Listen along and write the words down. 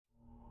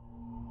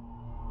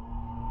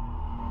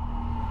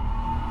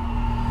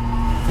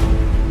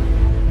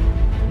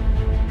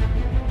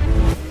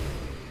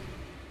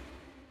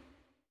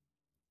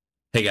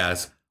Hey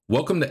guys,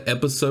 welcome to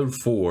episode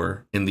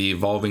 4 in the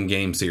Evolving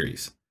Game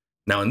series.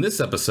 Now in this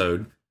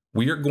episode,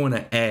 we are going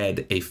to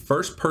add a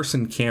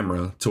first-person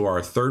camera to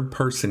our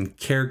third-person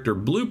character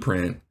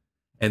blueprint,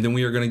 and then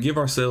we are going to give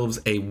ourselves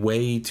a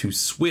way to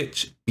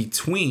switch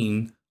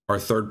between our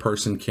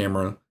third-person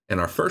camera and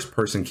our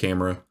first-person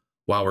camera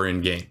while we're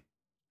in game.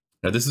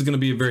 Now this is going to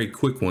be a very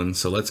quick one,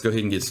 so let's go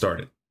ahead and get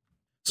started.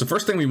 So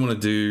first thing we want to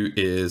do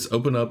is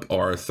open up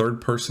our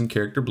third-person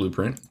character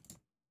blueprint.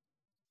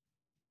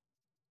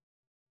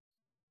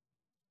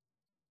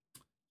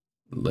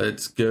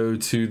 Let's go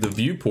to the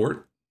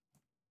viewport.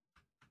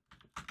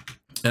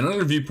 And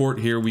under viewport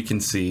here, we can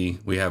see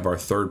we have our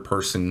third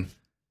person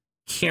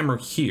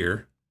camera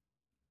here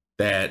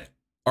that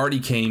already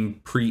came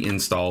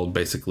pre-installed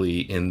basically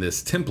in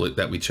this template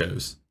that we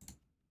chose.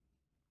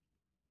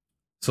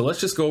 So let's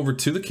just go over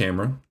to the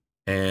camera,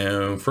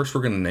 and first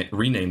we're going to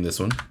rename this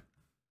one.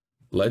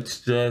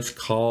 Let's just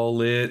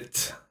call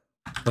it,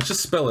 let's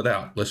just spell it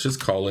out. Let's just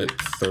call it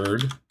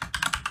third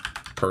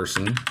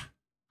person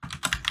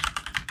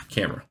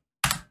camera.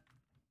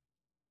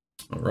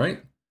 All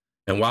right.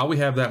 And while we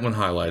have that one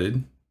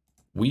highlighted,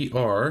 we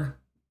are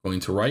going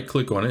to right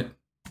click on it,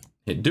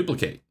 hit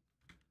duplicate.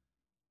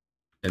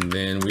 And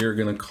then we are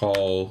going to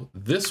call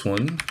this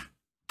one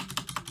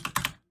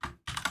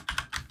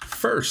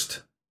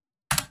first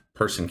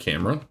person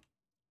camera.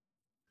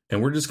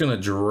 And we're just going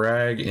to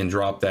drag and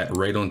drop that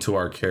right onto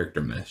our character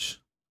mesh.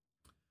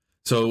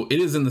 So it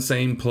is in the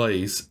same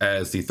place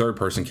as the third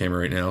person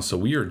camera right now. So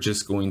we are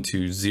just going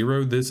to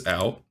zero this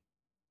out.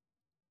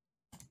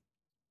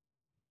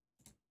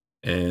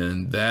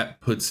 And that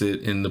puts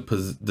it in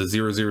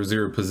the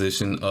 000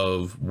 position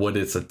of what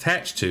it's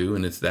attached to,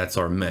 and that's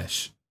our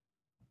mesh.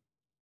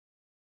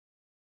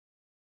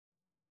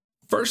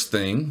 First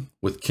thing,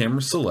 with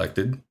camera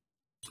selected,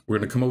 we're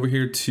going to come over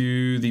here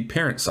to the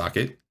parent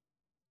socket.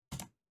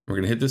 We're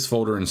going to hit this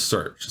folder and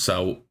search.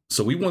 So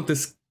we want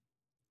this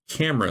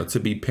camera to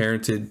be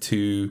parented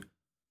to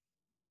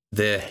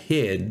the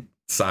head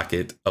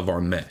socket of our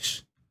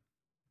mesh.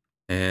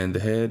 And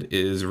the head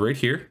is right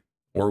here,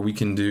 or we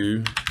can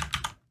do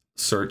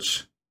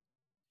search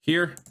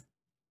here.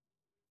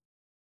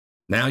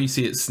 Now you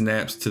see it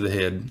snaps to the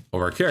head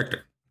of our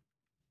character.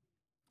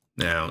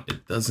 Now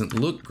it doesn't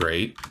look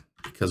great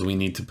because we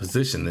need to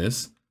position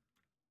this.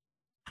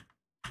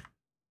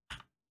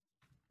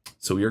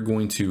 So we are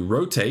going to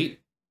rotate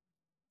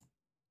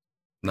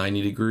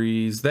 90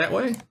 degrees that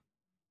way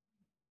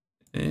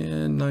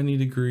and 90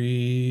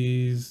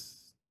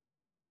 degrees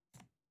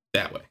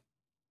that way.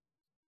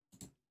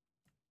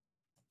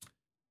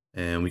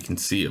 And we can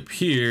see up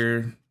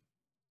here,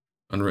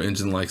 Unreal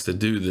Engine likes to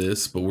do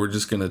this, but we're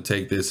just going to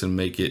take this and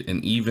make it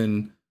an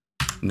even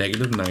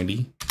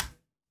 -90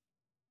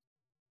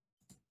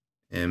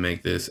 and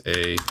make this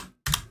a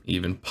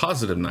even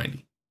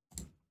 +90.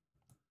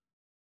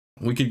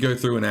 We could go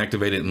through and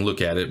activate it and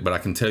look at it, but I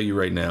can tell you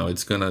right now,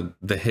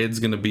 the head's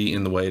going to be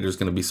in the way. There's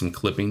going to be some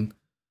clipping.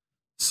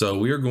 So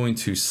we are going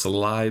to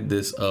slide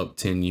this up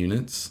 10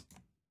 units.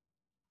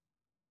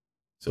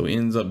 So it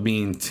ends up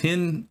being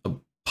 +10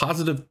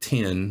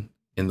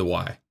 in the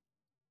Y.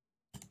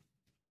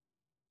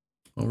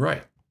 All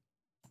right,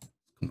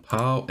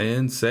 compile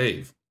and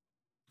save.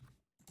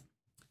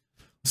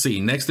 See,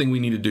 next thing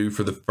we need to do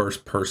for the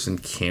first person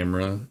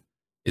camera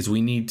is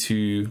we need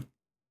to,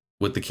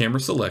 with the camera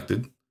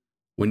selected,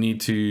 we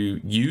need to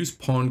use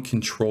pawn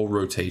control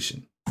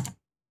rotation.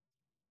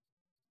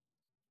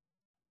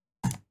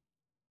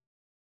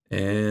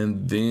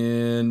 And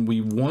then we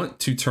want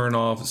to turn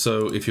off,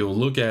 so if you'll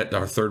look at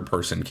our third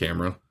person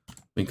camera,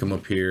 we can come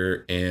up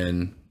here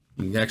and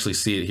you can actually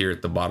see it here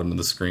at the bottom of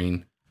the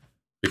screen.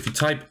 If you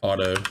type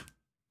auto,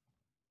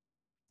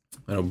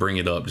 that'll bring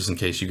it up just in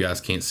case you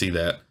guys can't see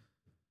that.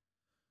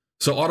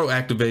 So auto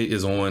activate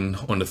is on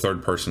the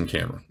third person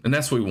camera, and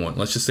that's what we want.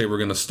 Let's just say we're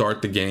going to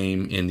start the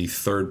game in the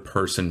third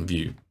person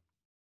view,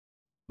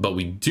 but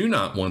we do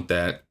not want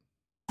that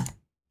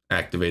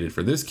activated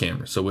for this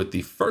camera. So with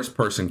the first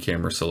person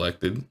camera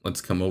selected,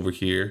 let's come over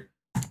here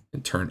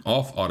and turn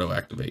off auto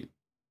activate.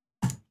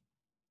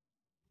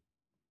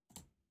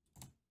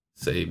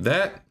 Save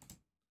that.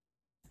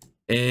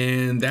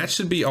 And that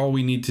should be all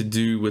we need to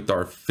do with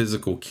our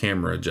physical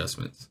camera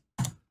adjustments.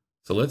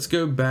 So let's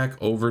go back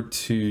over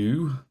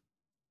to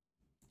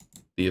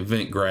the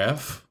event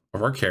graph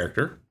of our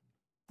character.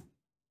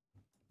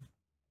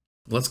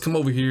 Let's come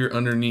over here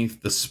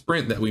underneath the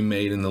sprint that we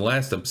made in the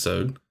last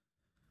episode.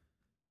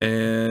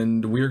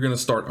 And we're going to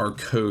start our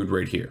code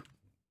right here.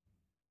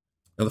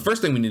 Now, the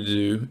first thing we need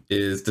to do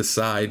is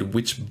decide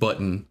which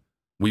button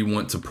we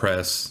want to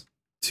press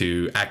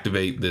to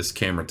activate this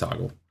camera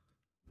toggle.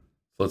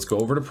 Let's go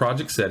over to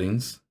project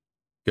settings,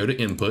 go to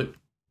input.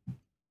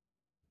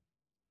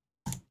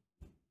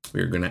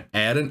 We're going to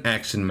add an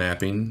action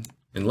mapping,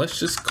 and let's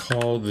just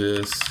call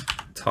this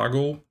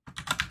toggle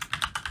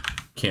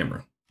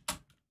camera.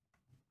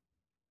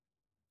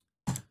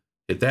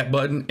 Hit that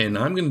button, and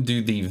I'm going to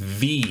do the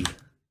V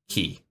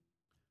key.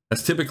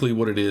 That's typically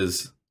what it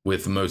is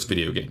with most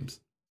video games.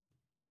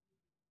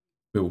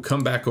 We will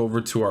come back over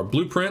to our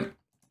blueprint,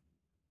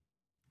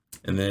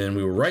 and then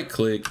we will right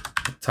click,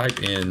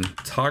 type in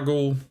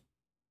toggle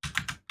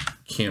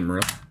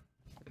camera.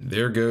 And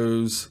there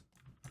goes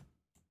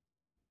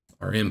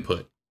our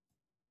input.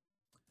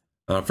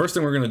 First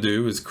thing we're going to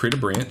do is create a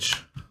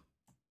branch.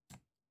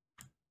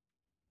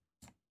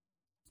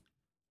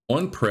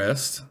 On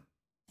pressed,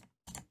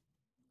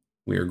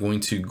 we are going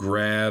to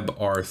grab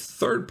our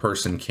third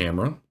person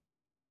camera,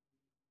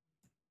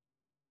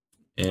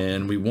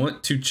 and we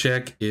want to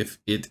check if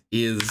it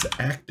is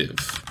active.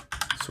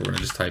 So we're going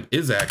to just type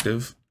is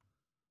active,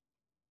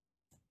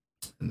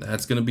 and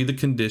that's going to be the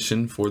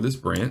condition for this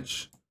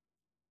branch.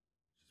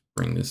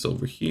 Bring this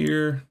over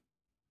here.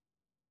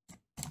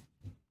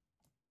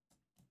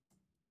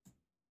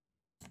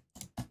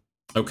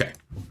 Okay.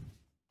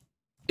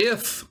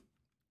 If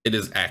it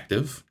is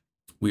active,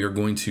 we are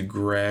going to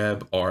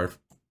grab our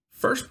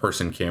first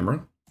person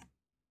camera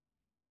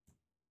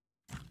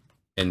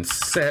and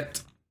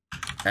set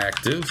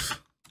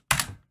active.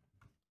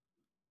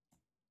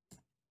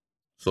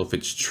 So if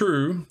it's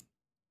true,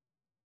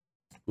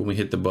 when we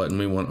hit the button,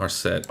 we want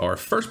our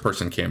first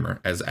person camera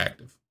as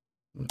active.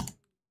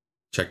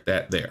 Check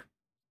that there.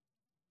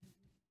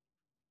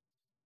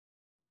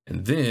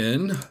 And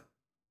then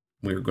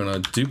we're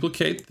going to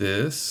duplicate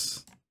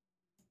this.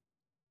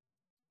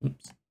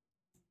 Oops.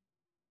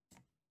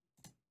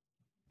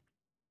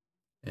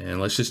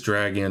 And let's just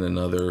drag in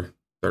another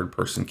third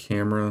person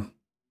camera.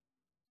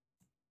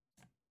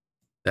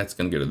 That's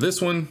going to go to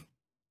this one.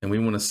 And we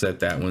want to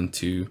set that one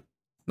to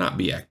not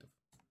be active.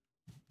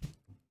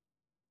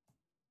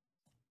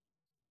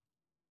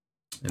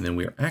 And then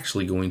we're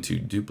actually going to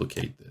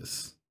duplicate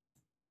this.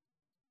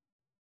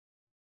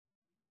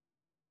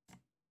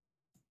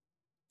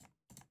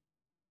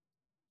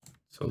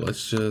 So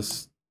let's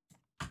just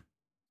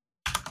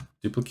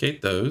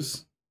duplicate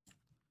those.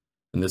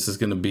 And this is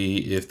going to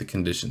be if the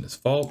condition is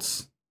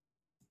false.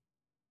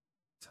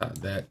 Tie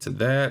that to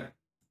that,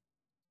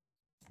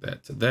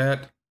 that to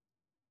that.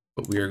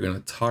 But we are going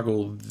to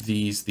toggle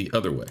these the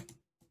other way.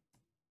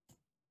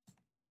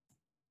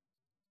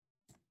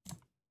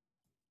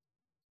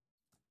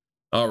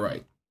 All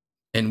right.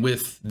 And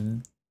with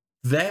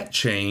that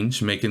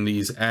change, making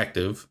these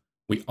active,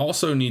 we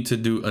also need to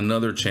do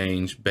another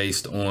change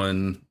based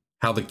on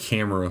how the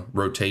camera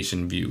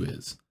rotation view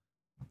is.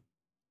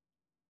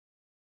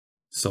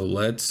 So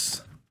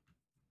let's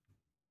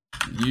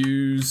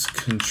use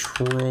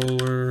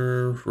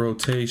controller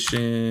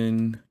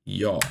rotation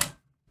yaw.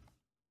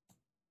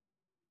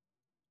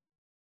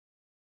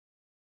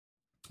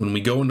 When we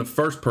go into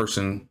first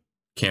person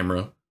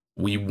camera,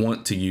 we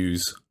want to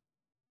use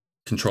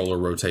controller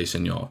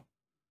rotation yaw.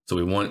 So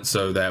we want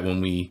so that when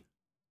we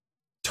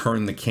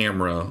turn the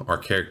camera, our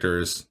character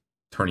is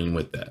turning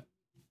with that.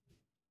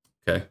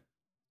 Okay.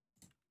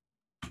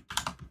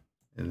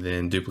 And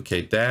then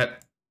duplicate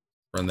that,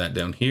 run that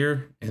down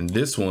here. And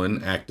this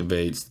one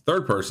activates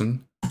third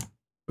person.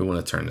 We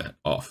want to turn that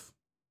off.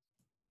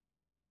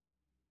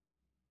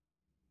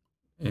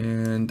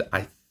 And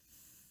I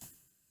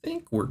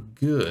think we're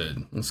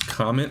good. Let's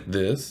comment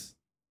this.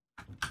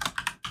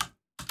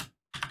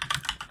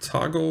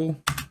 Toggle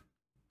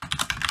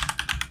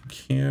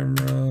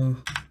camera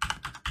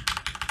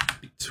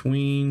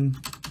between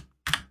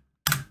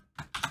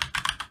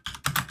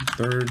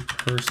third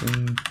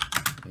person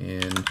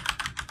and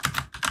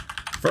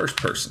first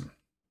person.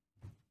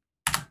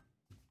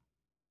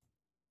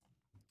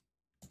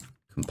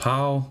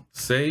 Compile,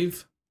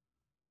 save.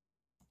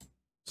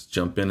 Let's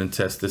jump in and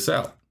test this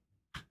out.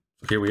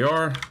 So here we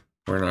are.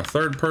 We're in our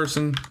third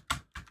person.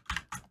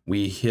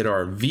 We hit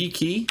our V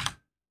key.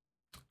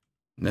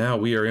 Now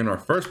we are in our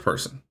first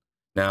person.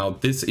 Now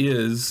this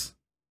is,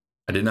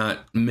 I did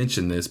not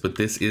mention this, but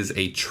this is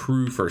a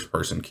true first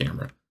person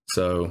camera.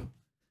 So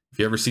if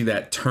you ever see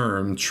that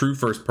term, true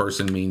first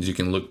person means you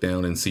can look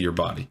down and see your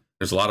body.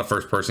 There's a lot of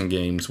first person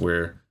games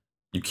where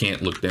you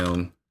can't look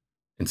down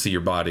and see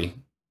your body.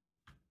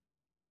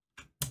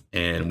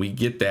 And we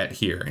get that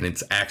here, and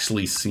it's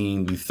actually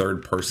seeing the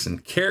third person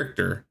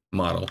character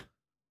model.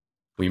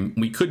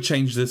 We could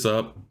change this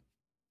up,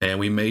 and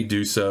we may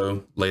do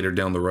so later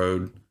down the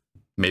road.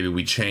 Maybe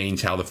we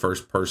change how the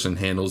first person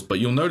handles, but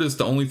you'll notice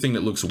the only thing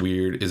that looks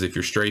weird is if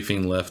you're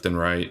strafing left and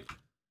right,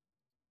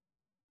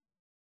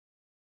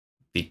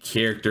 the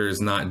character is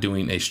not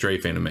doing a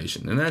strafe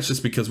animation. And that's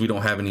just because we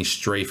don't have any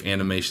strafe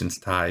animations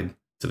tied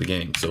to the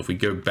game. So if we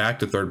go back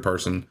to third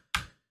person,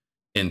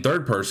 in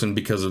third person,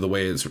 because of the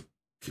way it's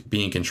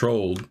being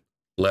controlled,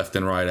 left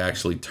and right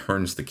actually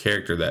turns the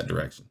character that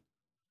direction.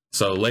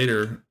 So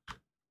later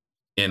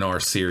in our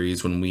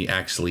series, when we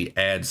actually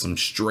add some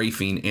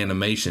strafing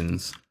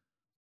animations,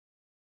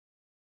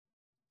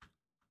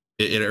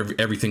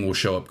 everything will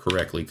show up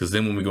correctly, because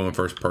then when we go in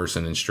first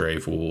person and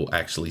strafe, we'll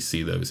actually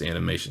see those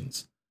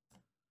animations.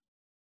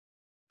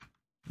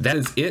 That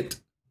is it.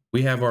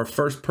 We have our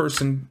first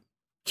person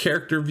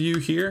character view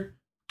here.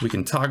 We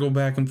can toggle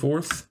back and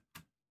forth.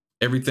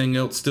 Everything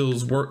else still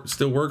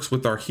works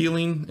with our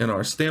healing and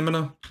our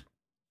stamina.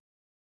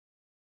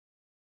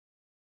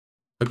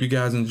 Hope you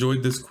guys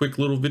enjoyed this quick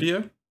little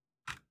video,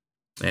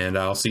 and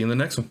I'll see you in the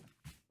next one.